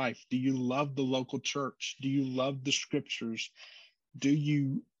your life? Do you love the local church? Do you love the scriptures? Do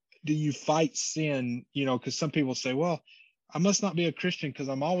you fight sin? Because some people say, well, I must not be a Christian because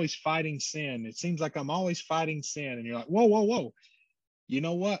I'm always fighting sin. It seems like I'm always fighting sin. And you're like, whoa. You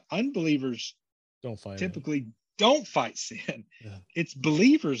know what? Unbelievers don't fight typically don't fight sin. Yeah. It's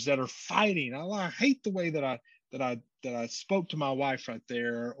believers that are fighting. I hate the way that I spoke to my wife right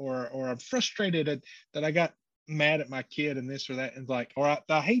there, or I'm frustrated that I got mad at my kid and this or that, and like, or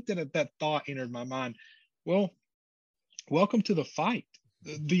I hate that thought entered my mind. Well, welcome to the fight.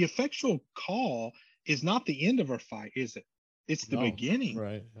 The effectual call is not the end of our fight, is it? It's the beginning.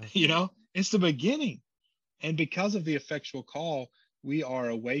 Right. Yeah. It's the beginning. And because of the effectual call, we are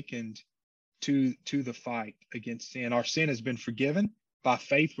awakened to the fight against sin. Our sin has been forgiven. By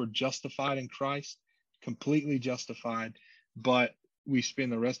faith, we're justified in Christ, completely justified. But we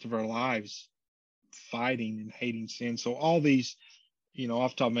spend the rest of our lives fighting and hating sin. So all these,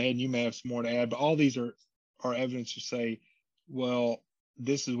 off the top of my head, and you may have some more to add, but all these are evidence to say, well,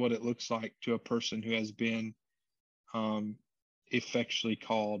 this is what it looks like to a person who has been effectually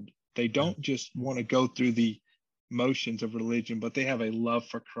called. They don't just want to go through the motions of religion, but they have a love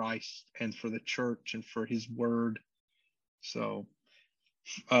for Christ and for the church and for his word. So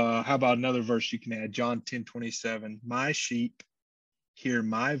how about another verse you can add? John 10:27. My sheep hear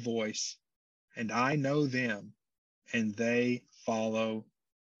my voice, and I know them, and they follow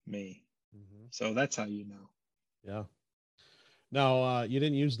me. Mm-hmm. So that's how you know. Yeah. Now, you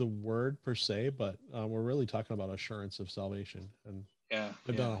didn't use the word per se, but we're really talking about assurance of salvation. And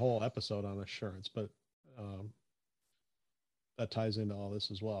we've done a whole episode on assurance, but that ties into all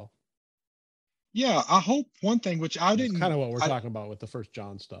this as well. Yeah, I hope one thing, which I didn't. It's kind of what we're talking about with the First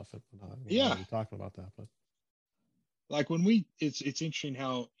John stuff. We're talking about that, but like when it's interesting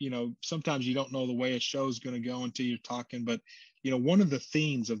how sometimes you don't know the way a show is going to go until you're talking. But one of the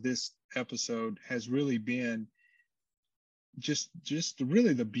themes of this episode has really been just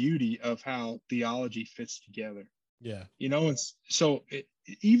really the beauty of how theology fits together. Yeah, and so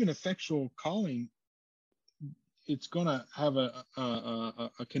even effectual calling, it's going to have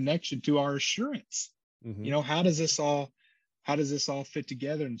a connection to our assurance. Mm-hmm. How does this all fit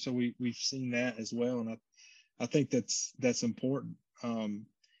together? And so we've seen that as well, and I think that's important.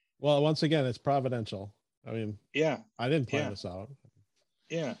 Well, once again, it's providential. I mean, I didn't plan this out.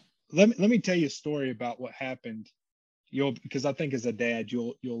 Yeah, let me tell you a story about what happened. Because I think as a dad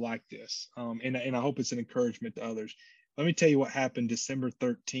you'll like this, and I hope it's an encouragement to others. Let me tell you what happened December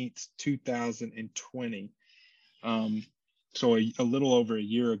 13th, 2020. So a little over a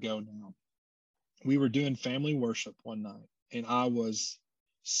year ago now. We were doing family worship one night, and I was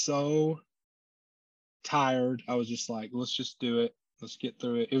so tired. I was just like, let's just do it. Let's get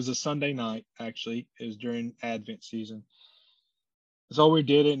through it. It was a Sunday night, actually. It was during Advent season. So we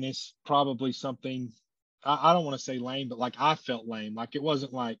did it, and it's probably something, I don't want to say lame, but like I felt lame. Like it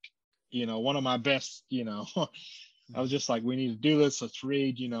wasn't like, one of my best, I was just like, we need to do this. Let's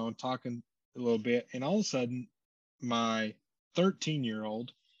read, and talking a little bit. And all of a sudden, my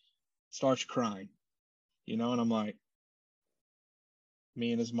 13-year-old starts crying, and I'm like,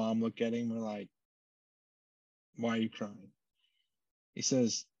 me and his mom look at him. We're like, why are you crying? He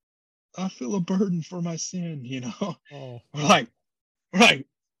says, I feel a burden for my sin, Oh. We're like,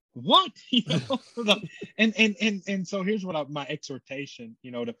 what? And so here's what my exhortation,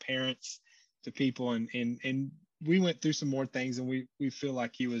 to parents, to people, and we went through some more things, and we feel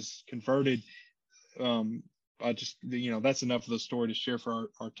like he was converted. I just, that's enough of the story to share for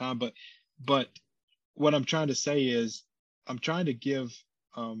our time. But what I'm trying to say is I'm trying to give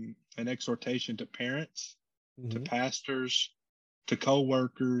an exhortation to parents, mm-hmm. to pastors, to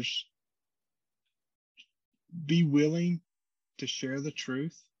co-workers. Be willing to share the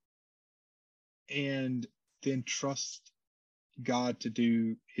truth, and then trust God to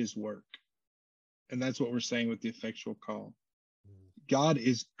do his work. And that's what we're saying with the effectual call. God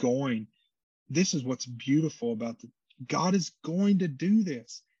is going. This is what's beautiful about God is going to do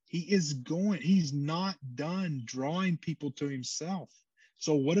this. He's not done drawing people to himself.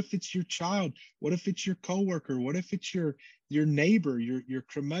 So what if it's your child? What if it's your coworker? What if it's your neighbor, your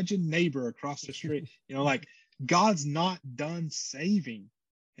curmudgeon neighbor across the street? Like God's not done saving.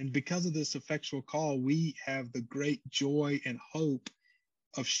 And because of this effectual call, we have the great joy and hope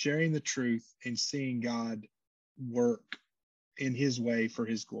of sharing the truth and seeing God work in his way for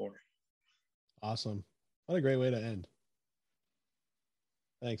his glory. Awesome. What a great way to end.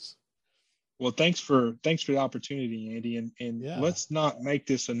 Thanks. Well, thanks for the opportunity, Andy. And let's not make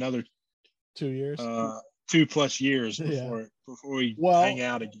this another 2 years, 2+ years before we hang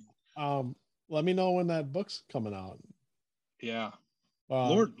out again. Let me know when that book's coming out. Yeah.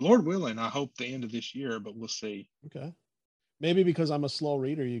 Lord willing, I hope the end of this year, but we'll see. Okay. Maybe because I'm a slow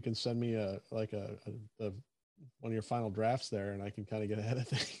reader, you can send me a one of your final drafts there, and I can kind of get ahead of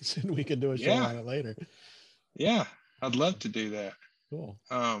things, and we can do a show on it later. Yeah, I'd love to do that. Cool.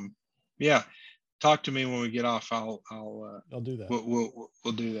 Yeah. talk to me when we get off. I'll do that.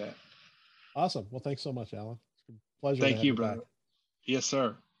 We'll do that. Awesome. Well, thanks so much, Alan. It's a pleasure. Thank to have you, brother. back. Yes,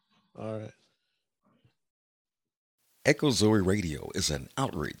 sir. All right. Echo Zoe Radio is an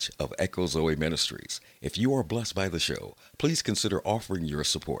outreach of Echo Zoe Ministries. If you are blessed by the show, please consider offering your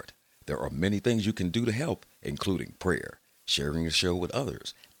support. There are many things you can do to help, including prayer, sharing the show with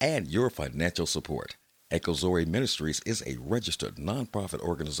others, and your financial support. Echo Zoe Ministries is a registered nonprofit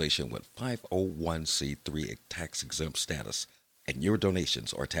organization with 501c3 tax-exempt status, and your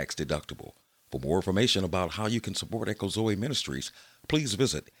donations are tax deductible. For more information about how you can support Echo Zoe Ministries, please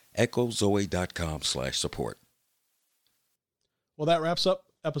visit echozoe.com/support. Well, that wraps up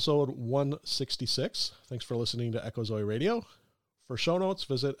episode 166. Thanks for listening to Echo Zoe Radio. For show notes,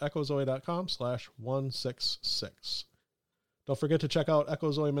 visit echozoe.com/166. Don't forget to check out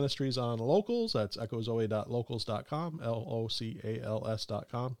Echo Zoe Ministries on Locals. That's echozoe.locals.com,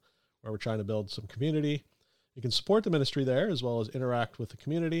 LOCALS.com, where we're trying to build some community. You can support the ministry there as well as interact with the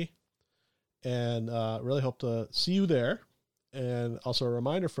community. And really hope to see you there. And also a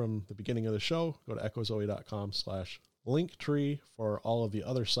reminder from the beginning of the show, go to echozoe.com/linktree for all of the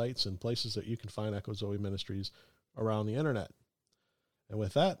other sites and places that you can find Echo Zoe Ministries around the internet. And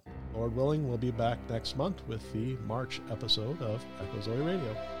with that, Lord willing, we'll be back next month with the March episode of Echo Zoe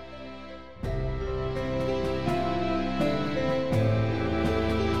Radio.